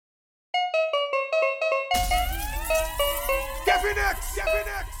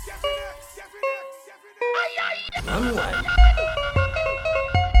I'm white.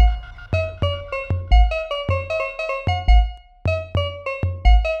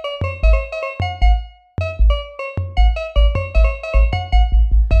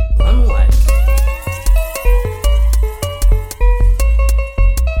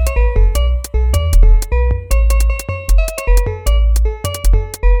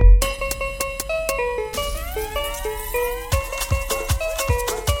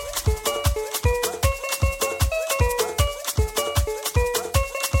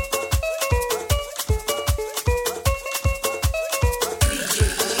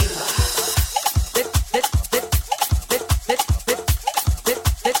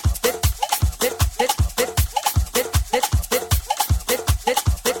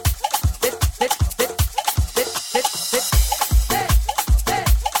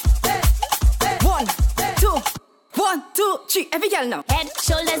 Head,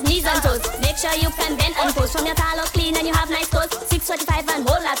 shoulders, knees and toes. Make sure you can bend and pose. From your towel clean and you have nice toes. 6:45 and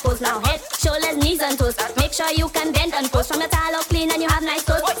hold that pose now. Head, shoulders, knees and toes. Make sure you can bend and pose. From your towel clean and you have nice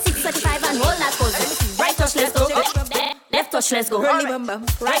toes. 6:45 and hold that pose. Right touch, let's go. Left touch, let's go.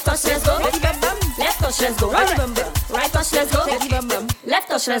 Right touch, let's go. Left touch, let's go. Right touch, let's go. Left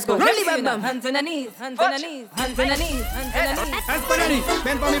touch, let's go. Hands on the knees, hands on the knees, hands on the knees, hands on the knees. Hands on the knees,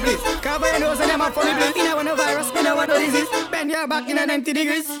 bend for me please. Cover your nose and your mouth for me please. You don't want no virus, you don't want no disease. Bend your back in a 90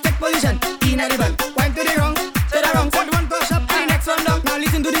 degrees. Take position, in a ribbon. Wind to the wrong, to the wrong. Put one push up, and the next one down. Now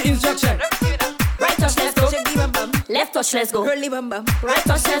listen to the instruction. Right touch, let's go. Left touch, let's go. Right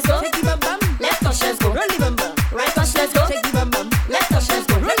touch, let's go. Left touch, let's go. Right touch, let's go. Left touch, let's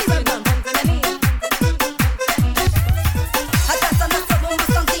go.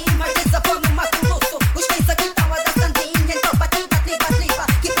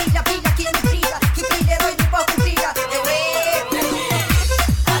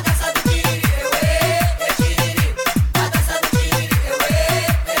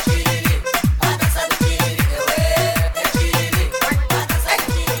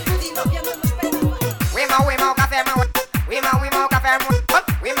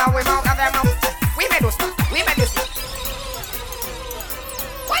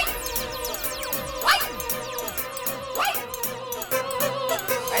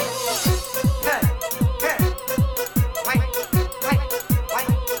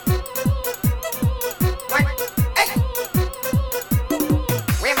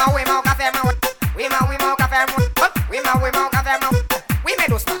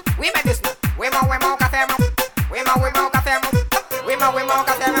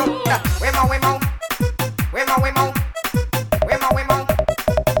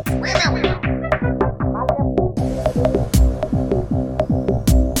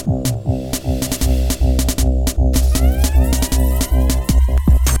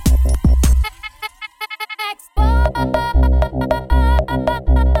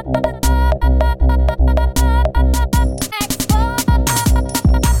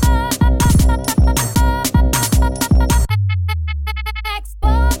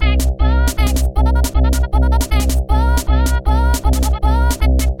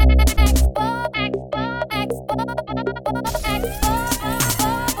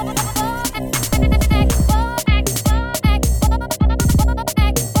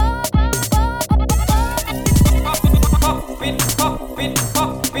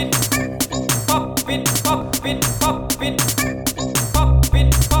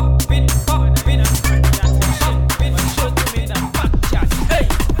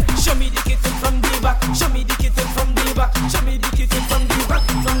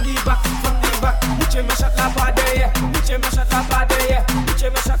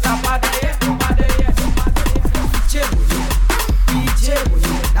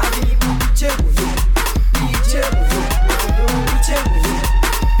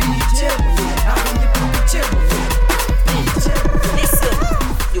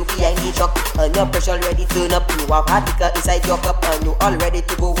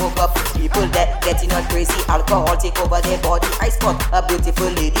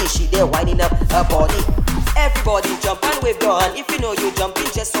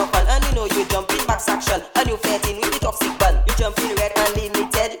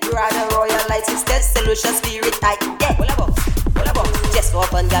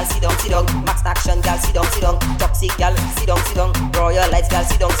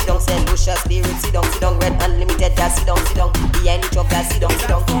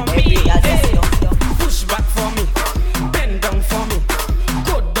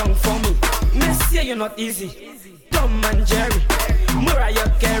 Mariah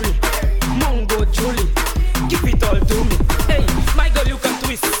Carey, Mongo Julie, give it all to me. Hey, my girl,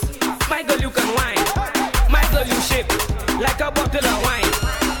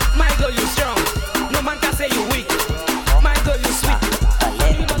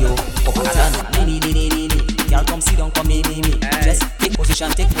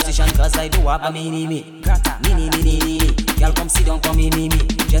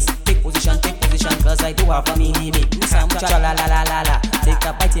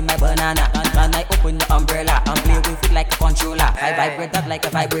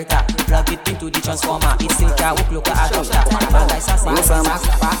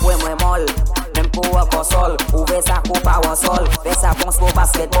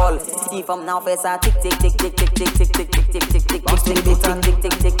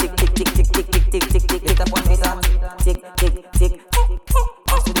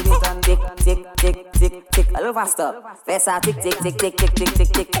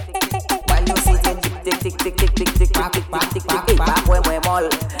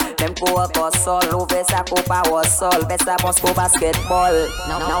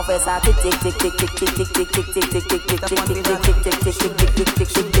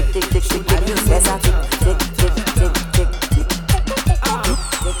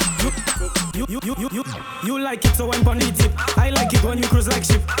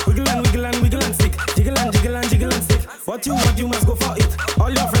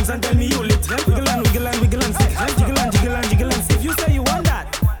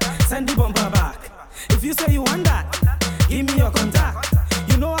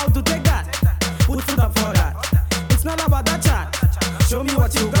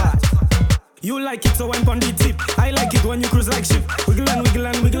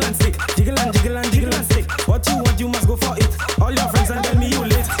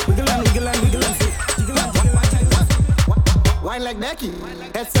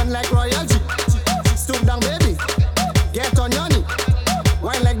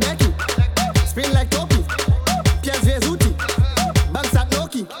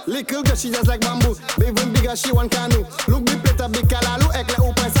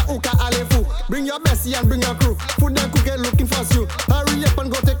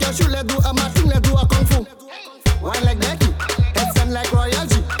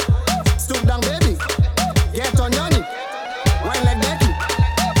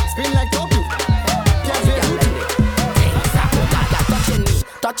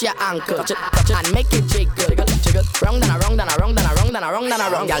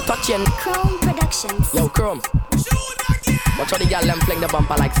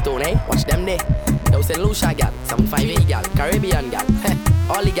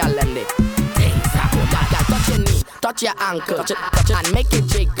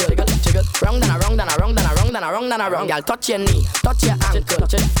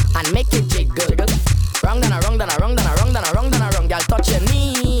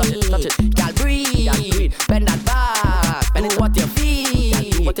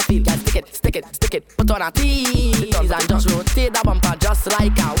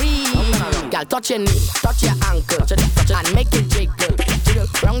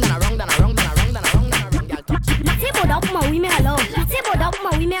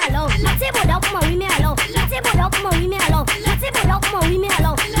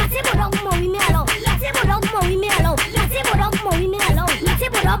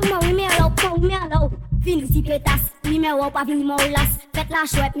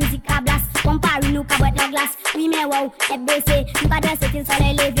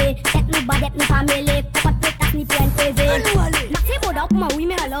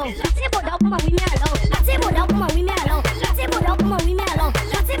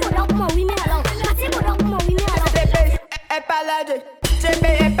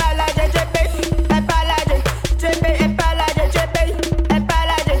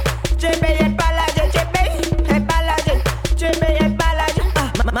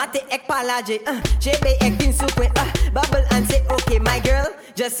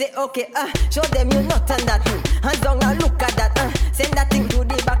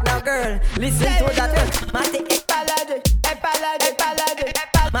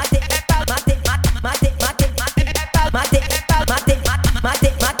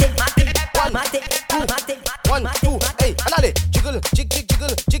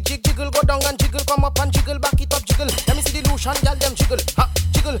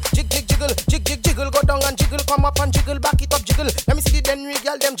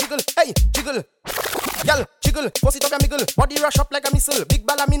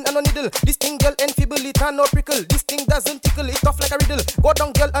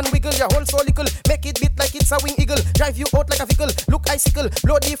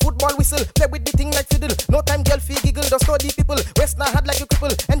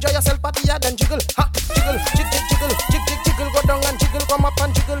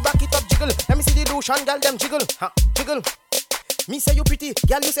 Me say you pretty,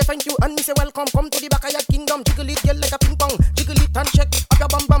 girl you say thank you, and me say welcome. Come to the backyard kingdom, jiggle it, girl like a ping pong. Jiggle it and check up your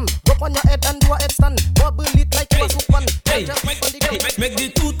bum bum. Go on your head and do a headstand. Bubble it like you a soup one. Hey, make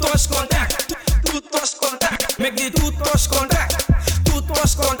the two touch contact. Two touch contact. Make the two touch contact. Two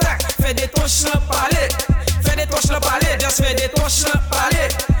touch contact. Fais des touches le palais. Fais des touches le palais. Just fais des touches le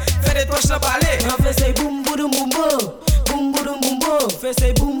palais. Fais des touches le palais. Fais say boom boom boom boom. Boom boom boom boom. Fais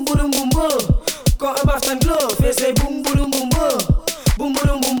say boom boom boom boom. Quand un Boston glow. Fais say boom boom boom boom. Boom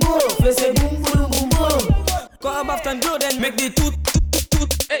boom boom boom. Fais say boom boom boom boom. Quand un Boston glow, then make the two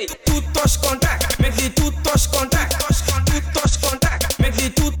touch contact. Make the two touch contact. Two touch contact. Make the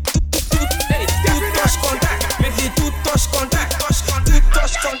two touch contact. Make the two touch contact. Two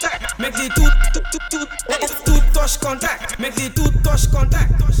touch contact. Make the two touch contact. Make the two touch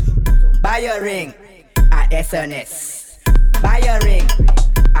contact. Buy a ring at SNS. Buy a ring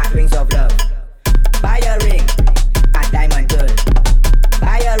at Wings of Love. Buy a ring at Diamond Girl.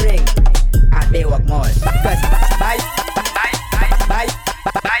 Buy a ring at Baywalk Mall. Buy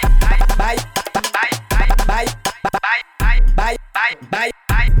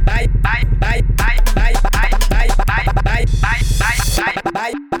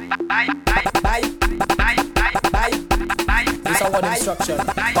This is our instruction.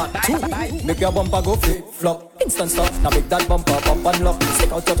 Part 2. Make your bumper go flip flop. Instant stop. Now make that bumper pop and lock.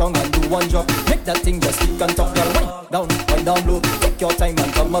 Stick out your tongue and do one drop. Make that thing just stick and talk. Girl, wind down low. Take your time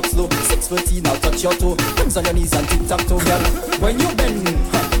and come up slow. 6 feet now touch your toe. Hands on your knees and tick tock toe, girl. When you bend,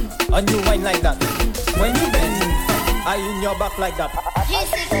 and you whine like that. When you bend, I in your back like that.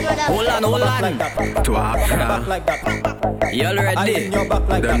 Hold on. Like that. To back like that. You already I in your back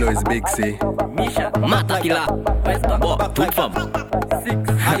like don't know that. it's big C. Mata killer. But tout femme. I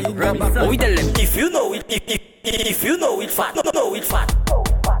in your back. Oh, we tell them if you know it, if you know it fat, know it fat,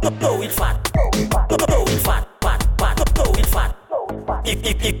 know it fat, know it fat, know it fat.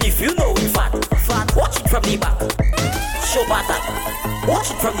 If you know it fat, watch it from the back. Show pattern. Watch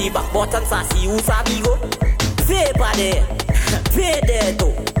it from the back. Button sassy, who sabi go? Paper there, pay there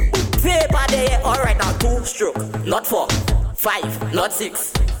too. Paper there. Alright now 2 stroke, not 4, 5, not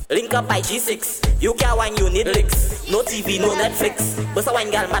 6. Link up by G6. You can't wine, you need licks. No TV, no Netflix. But a wine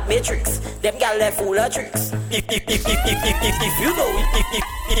girl mad matrix. Them girl left full of tricks. If you know it,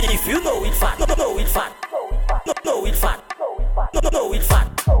 if you know it fat, know it fat, know it fat, know it fat, know it fat,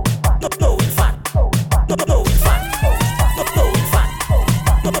 know it fat, know it fat, know it fat, know it fat.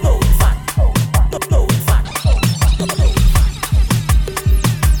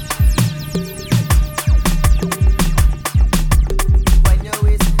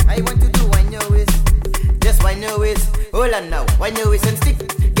 Hold on now, why no waist and stick?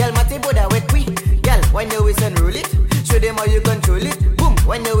 Girl, my table that wet we. Girl, why no waist and roll it? Show them how you control it. Boom,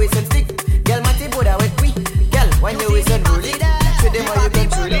 why no waist and stick? Girl, my table that wet we. Girl, why no waist and roll it? Show them how you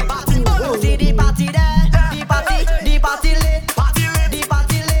control it. See the party there, the party lit, the party lit, the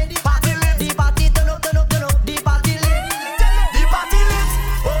party turn up, the party lit, the party lit,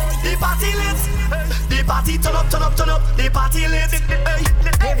 the party lit, the party turn up, the party lit.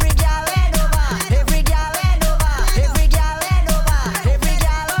 Every girl hand over, every girl.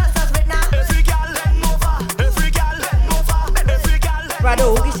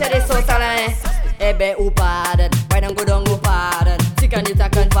 Prado, who share the sauce line? Ebe ou pardon, why don't go down, go pardon. Chicken you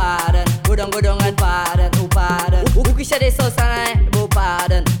tack and pardon, go down and pardon, oh pardon. Who share the sauce line? Go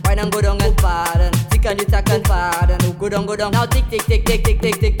pardon, why don't go down and pardon. Chicken you tack and pardon, go down. Now tick,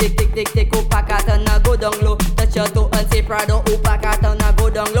 oh packatan, now go down low. Touch your toe and say Prado, oh packatan, now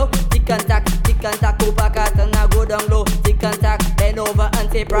go down low. Tick and tack, oh packatan, now go down low. Tick and tack, bend over and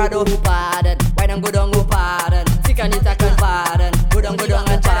say Prado, oh pardon, why don't go down, go pardon. Chicken you tack and pardon. Go down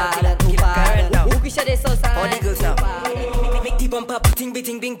and pardon, oh pardon. Who share the sauce line? Make the bumper beating, bing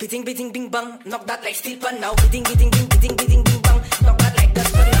bang. Knock that like steel pan now. Beating, bing bang. Knock that like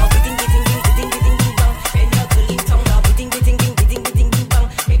dust pan now. Beating, bing bang. Bend your curly tongue now. Beating, bing bang.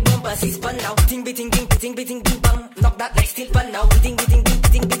 Make bumper six pan now. Beating, bing bang. Knock that like steel pan now. Beating, bing bang.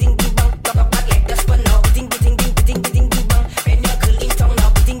 Knock that like dust pan now. Beating, bing bang. Bend your curly tongue now.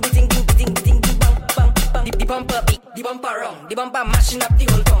 Beating, bing bang. The bumper beat. The bumper wrong, the bumper mashing up the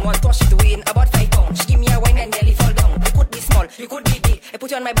whole tongue. One toss it away in about 5 pounds. She give me a wine and nearly fall down. You could be small, you could be big. I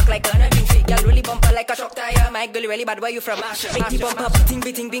put you on my back like a nerving fake. Girl really bumper like a shock tire. My girl really bad, where you from? Make the bumper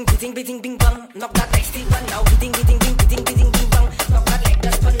beating, bing bang. Knock that like steel pan now. Beating, bing bang. Knock that like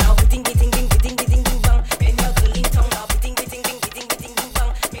dust pan now. Beating, bing bang. Bend your curly tongue now. Beating, bing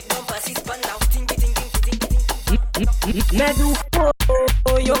bang. Make bumper six pan now. Beating, Medu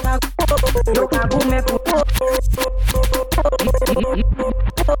yo kabu me puto.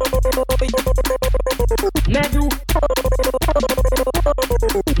 Medu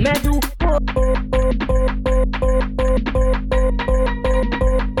Medu.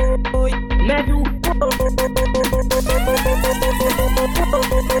 Medu.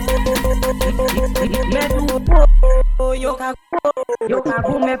 Medu. Yo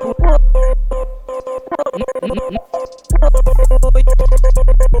cago me pu.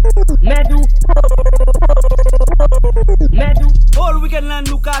 Medu. All weekend land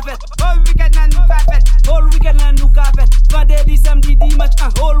new carpet. All weekend land new carpet. All weekend land new carpet. Vendredi, samedi, dimanche.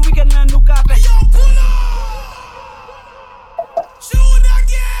 All weekend land new carpet. Shoot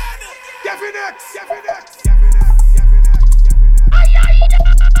again. Definex.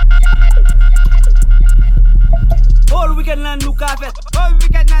 All weekend land new carpet. All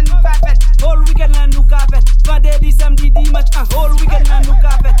weekend land new carpet. All weekend land new carpet. Vendredi, samedi, dimanche. All weekend land new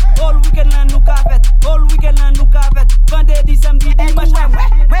carpet. All weekend land new carpet. All weekend land new carpet. Vendredi, samedi, dimanche.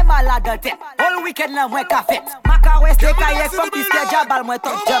 Mwen malade tête. All weekend là mwen ka fête. Maka west le kaye fom piske jabal mwen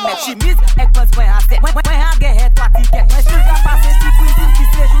top jamais. Chemise ek pants mwen aset. Mwen hange head 3 ticket. Mwen still ka passe si cuisine ki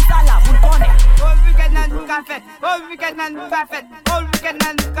se jou ça là moun connaît. All weekend land new carpet. All weekend land new carpet. All weekend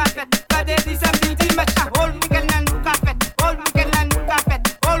land new carpet. Vendredi, samedi, dimanche. All weekend land new carpet. All weekend land new carpet.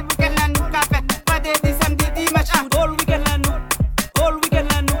 All weekend land new carpet. Vendredi, samedi, dimanche. All weekend land new. All weekend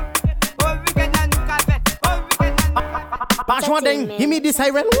land new. All weekend land new carpet. All weekend land. Pas joint ding, give me the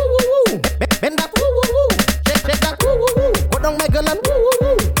siren. Woo woo woo. Bend that woo woo woo. Shake that woo woo woo. Go down my girl and woo woo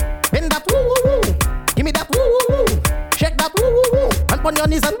woo. Bend that woo woo woo. Give me that woo woo woo. Shake that woo woo woo. And on your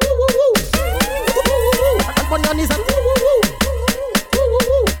knees and woo woo woo. And on your knees and woo woo woo.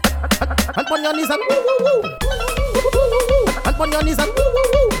 And on your knees and woo woo woo. And on your knees and woo woo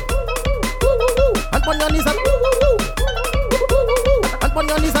woo. And on your knees and woo woo woo. And on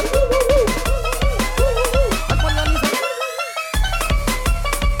your knees and woo woo woo. And on your knees and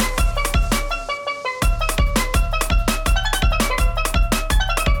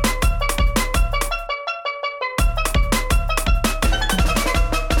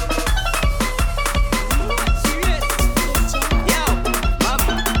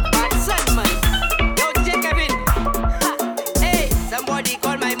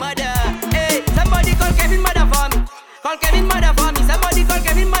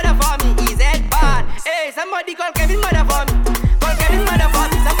Somebody call Kevin mother for me. Call Kevin mother for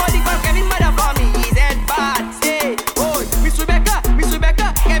me. Somebody call Kevin mother for me. He's that bad. Hey, oh, Miss Rebecca,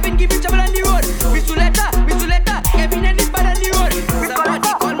 Kevin give him trouble on the road. Miss Suleta, Kevin and his bad on the road. Somebody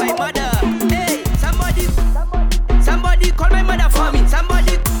call my mother. Hey, somebody call my mother for me.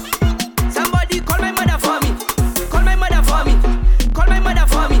 Somebody call my mother for me. Call my mother for me. Call my mother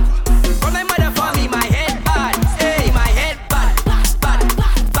for me. Call my mother for me. My head bad. Hey, my head bad.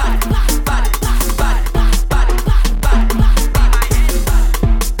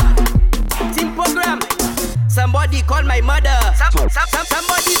 Somebody call my mother.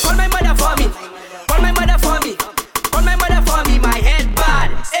 Somebody call my mother for me. Call my mother for me. Call my mother for me. My head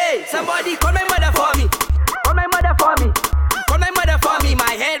bad. Hey, somebody call my mother for me. Call my mother for me. Call my mother for me.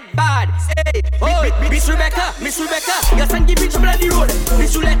 My head bad. Hey, oh, Miss Rebecca, your son give me trouble on the road.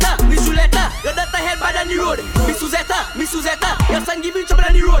 Miss Suleta, your daughter head bad on the road. Miss Suzetta, your son give me trouble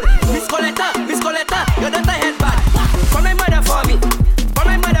on the road. Miss Coletta, your daughter head bad. Call my mother for me. Call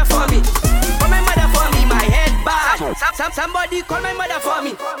my mother for me. Call my mother for me. My head bad. Somebody call my mother for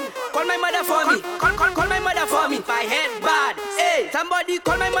me. Call my mother for me. Call my mother for me. My head bad. Hey, somebody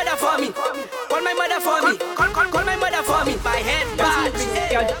call my mother for me. Call my mother for me. Call my mother for me. My head bad.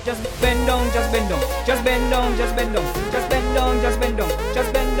 Hey. Just bend down, just bend down. Just bend down, just bend down. Just bend down, just bend down.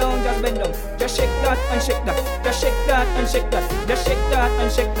 Just bend down, just bend down. Just shake that and shake that. Just shake that and shake that. Just shake that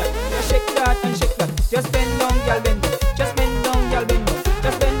and shake that. Just shake that and shake that. Just bend down, y'all bend down. Just bend down, y'all bend down.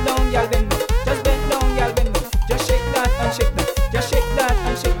 Just bend down, y'all bend down. Just bend down, y'all bend down. Just shake that and shake that. Just shake that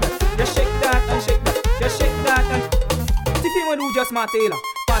and shake that. Just shake that and shake that. Just shake that and. If you want to just Matela.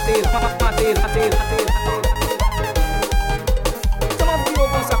 Some of you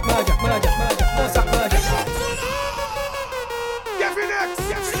go sack merger. Go sack merger.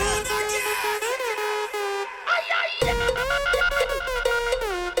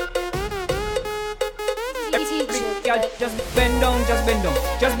 Just bend down, just bend down.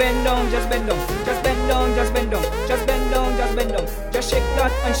 Just bend down, just bend down. Just bend down, just bend down. Just bend down, just bend down. Just shake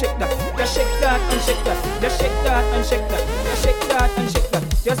that and shake that. Just shake that and shake that. Just shake that and shake that. Just shake that and shake that.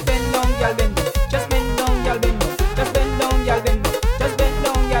 Just bend down, y'all bend down. Just bend down, y'all bend down. Just bend down, y'all bend down. Just bend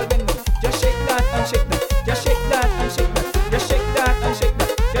down, y'all bend down. Just shake that and shake that. Just shake that and shake that. Just shake that and shake that.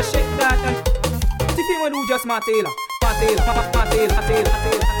 Just shake that and. If you want to just Matela.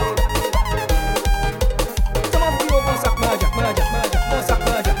 Some of you go sack merger. Go sack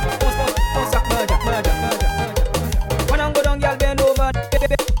merger. When I go down, y'all bend over.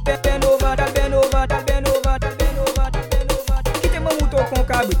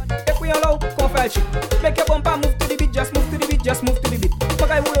 natural shit. Make your bumper move to the beat, just move to the beat, just move to the beat.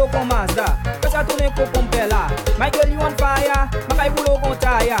 Makai wulo kon Mazda, kasa tune ko pompe la. My girl you on fire, makai wulo kon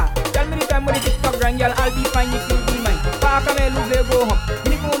tire. Tell me the time when the TikTok grind, girl, I'll be fine if you be mine. Parka me lose le go home.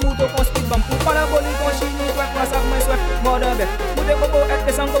 Mini ko muto kon speed bump. Pala boli kon chini, twat was up my sweat, more than bet. Mute koko at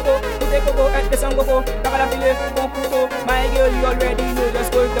the sangoko, mute koko at the sangoko. Takala file kon puto. My girl you already know,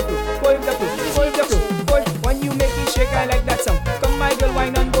 just go with the flow, go with the flow, go with the flow. When you make it shake, I like that sound. Come my girl,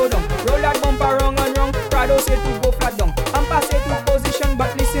 wine and go down. Roll that bumper wrong and wrong. Prado say to go flat down. Ampa say to position,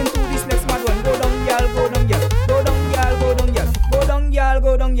 but listen to this next mad one. Go down, y'all, go down, y'all. Go down, y'all, go down, y'all. Go down, y'all,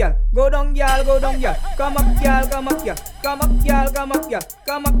 go down, y'all. Go down, y'all, go down, y'all. Come up, y'all, come up, y'all. Come up, y'all, come up, y'all.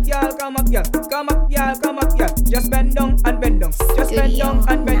 Come up, y'all, come up, y'all. Come up, y'all, come up, y'all. Just bend down and bend down. Just bend down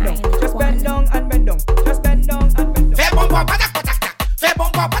and bend down. Just bend down and bend down. Just bend down and bend down. Fais bon pas patak patak tak. Fais bon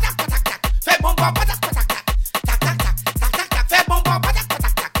pas patak patak tak. Fais bon pas patak patak tak. Tak tak tak tak tak tak. Fais bon pas patak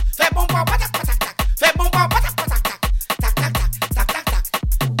patak tak. Fais bon pas patak patak tak. Fais bon pas patak patak tak. Tak tak tak tak tak tak.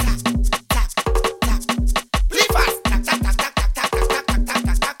 Tak tak tak. Plus fast. Tak tak tak tak tak tak tak tak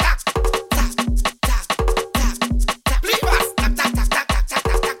tak tak tak. Tak tak tak. Plus fast. Tak tak tak tak tak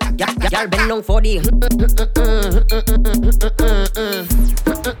tak tak tak. Y'all been long for the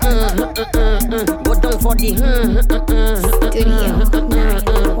go down for the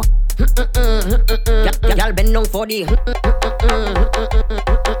y'all been long for the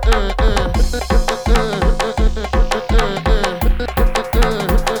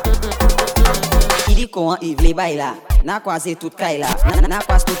Idi kon Yves les baila, na croisé toute kaila, na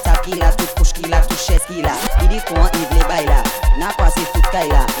croise toute tapki la, toute couche qui la, toute chaise qui la. Idi kon Yves les baila, na croisé toute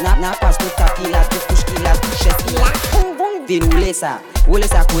kaila, na croise toute tapki la, toute couche qui la, toute chaise qui la. Vin roule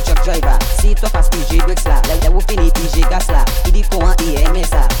ça coach truck driver. Si toi pas PJ bricks là, like that fini PJ gas là. Idi kon EMS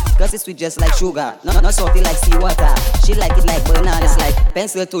ça, cause it's sweet just like sugar, not salty like seawater. She like it like banana, it's like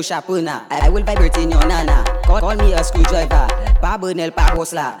pencil to sharpener. I will vibrate in your nana. Call me a screwdriver. Pa bernel pa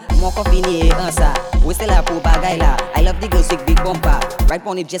hos la, mon coffee ni e an sa. We still la pou bagay la. I love the girls with big bumper, right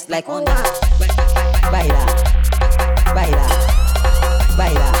on it just like Honda. Baila, baila,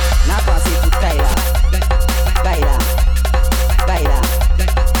 baila, na passe tout kaila. Baila, baila,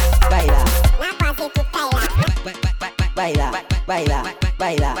 baila, na passe tout kaila. Baila, baila,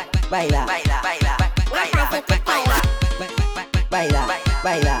 baila, baila, baila, baila, na passe tout kaila. Baila,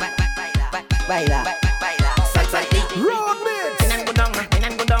 baila, baila, baila. Salsalti.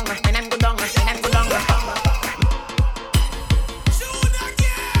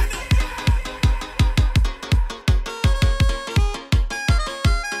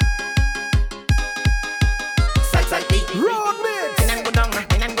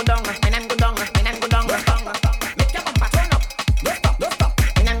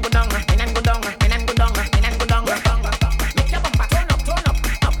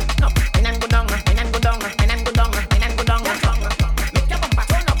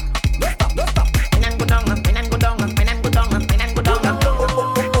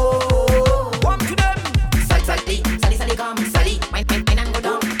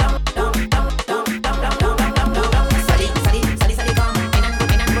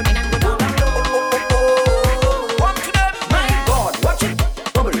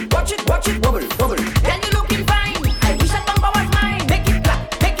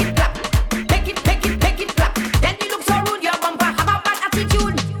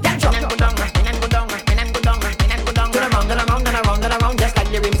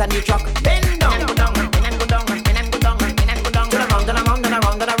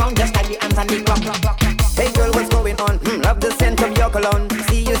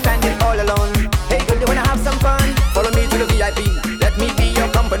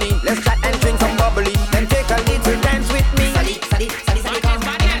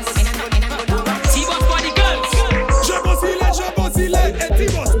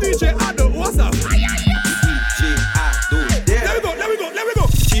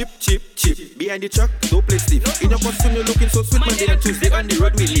 Behind the truck, don't play stiff. In your costume, you're looking so sweet. Monday and Tuesday on the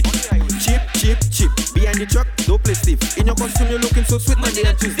road we lit. Chip, chip, chip. Behind the truck, don't play stiff. In your costume, you're looking so sweet. Monday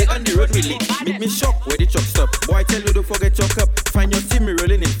and Tuesday on the road we lit. Make me shock where the truck stop. Boy, I tell you don't forget your cup. Find your team, me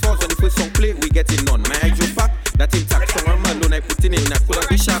rolling in falls. When the first song play, we getting on. My hydro pack, that intact. Song on alone, I put in that. Could I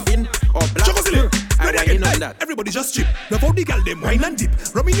be sharp in or black? I wine on that. Everybody just chip. Love how the gal them wine and dip.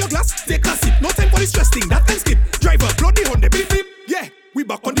 Rum in your glass, take a sip. No time for the stress thing, that can skip. Driver, bloody Honda, beep beep. Yeah. We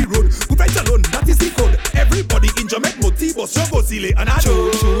back on the road, we right alone, that is the code. Everybody in Jamaica, Motibos, Chogosile, and I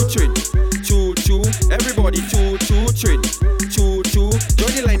choo choo train, choo choo. Everybody choo choo train, choo choo.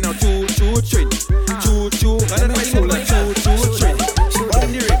 Join the line now, choo choo train, choo choo. And then my soul, choo choo train.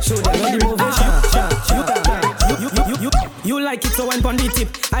 On the rig, You like it so when on the tip.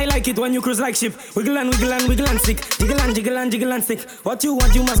 I like it when you cruise like ship. Wiggle and wiggle and wiggle and stick. Jiggle and jiggle and jiggle and stick. What you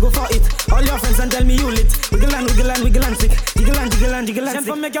want, you must go for it. All your friends and tell me you lit. Wiggle and wiggle and wiggle and stick. Jiggle and jiggle and jiggle and stick.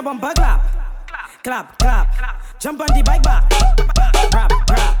 Jump and make your bumper clap. Clap, clap. Jump on the bike back. Rap,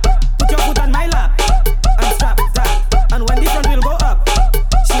 rap. Put your foot on my lap. And strap, strap. And when the front wheel go up,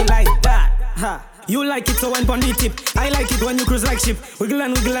 she like that. Ha. You like it so when on the tip. I like it when you cruise like ship. Wiggle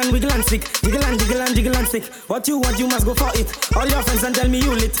and wiggle and wiggle and stick. Jiggle and jiggle and jiggle and stick. What you want, you must go for it. All your friends and tell me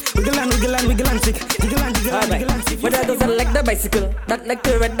you lit. Wiggle and wiggle and wiggle and stick. Jiggle and jiggle and jiggle and stick. Whether those are like the bicycle, that like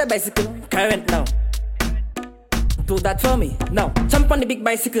to ride the bicycle. Current now. Do that for me. Now, jump on the big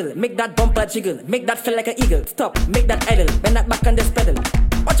bicycle. Make that bumper jiggle. Make that feel like an eagle. Stop, make that idle. Bend that back and just pedal.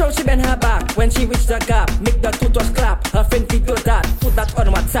 Watch how she bend her back when she reach the gap. Make the two-toes clap. Her friend video that. Put that on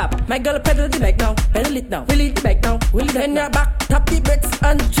WhatsApp. My girl pedal the bike now. Pedal it now. Wheel it the bike now. Wheel it bend her back. Tap the brakes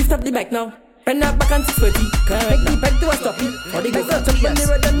and shift up the bike now. Bend her back and 620. Make the bike to a stop it. Or the girl jump on the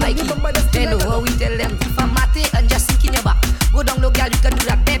road and make it up by the They know how we tell them. Famate and just sink in your back. Go down low, girl, you can do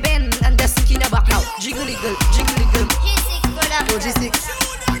that. Bend and just sink in your back now. Jiggle girl, jiggle girl. G6,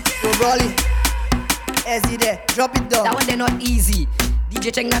 go Brawley. Easy there, drop it down. That one they not easy.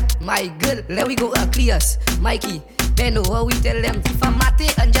 DJ check that, my girl, let we go clears. Mikey, they know how we tell them.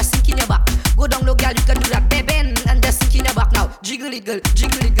 Famate and just sink in your back. Go down low, girl, you can do that. Bend and just sink in your back now. Jiggle it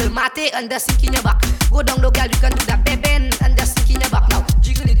girl, mate and just sink in your back. Go down low, girl, you can do that. Bend and just sink in your back now.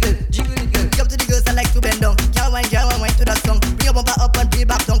 Jiggle it girl. Come to the girls that like to bend down. Girl, wine to that song. Bring your bumper up and bring it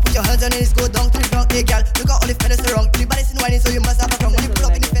back down. Put your hands on it, go down to the ground. Hey girl, look at all the fellas around. Everybody's in whining, so you must have a tongue. When you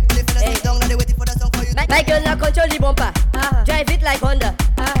pull up in the fet, when the fellas sit down, now they waiting for the song for you. My girl now control the bumper. Drive it like Honda.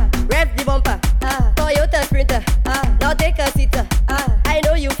 Rev the bumper. Toyota Sprinter. Now take a seat. I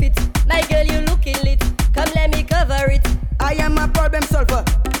know you fit. My girl, you looking lit. Come let me cover it. I am a problem solver.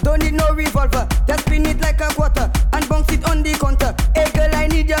 Don't need no revolver. Just spin it like a quarter and bounce it on the counter. Hey girl, I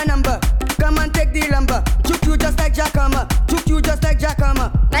need your number. Come and take the lumber. Juke you just like Jackhammer. Juke you just like Jackhammer.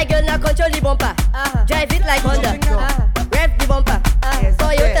 My girl now control the bumper. Drive it like Honda. Rev the bumper.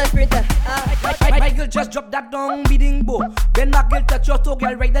 Toyota Sprinter. My girl just drop that down, bidding bow. Then my girl touch your toe,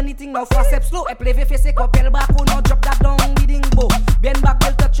 girl ride anything now. Fast step slow, play face a couple back. Oh no, drop that down, bidding bow. Then my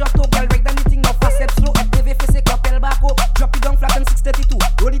girl touch your toe, girl ride anything now. Fast step slow, play face a couple back. Oh, drop it down flat and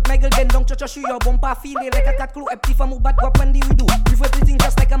 632. Roll it, my girl bend down, touch your bumper, feel it like a cat claw. If I move back, go up and we do. Prefer everything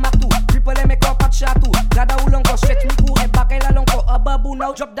just like a Mac 2. Triple M make up at shot 2. Dada ulong go stretch me cool, head back I long go a babu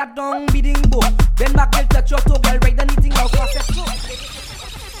now. Drop that down, bidding bow. Then my girl touch your toe, girl ride anything now. Fast step slow.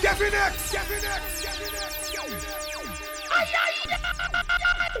 Get me next.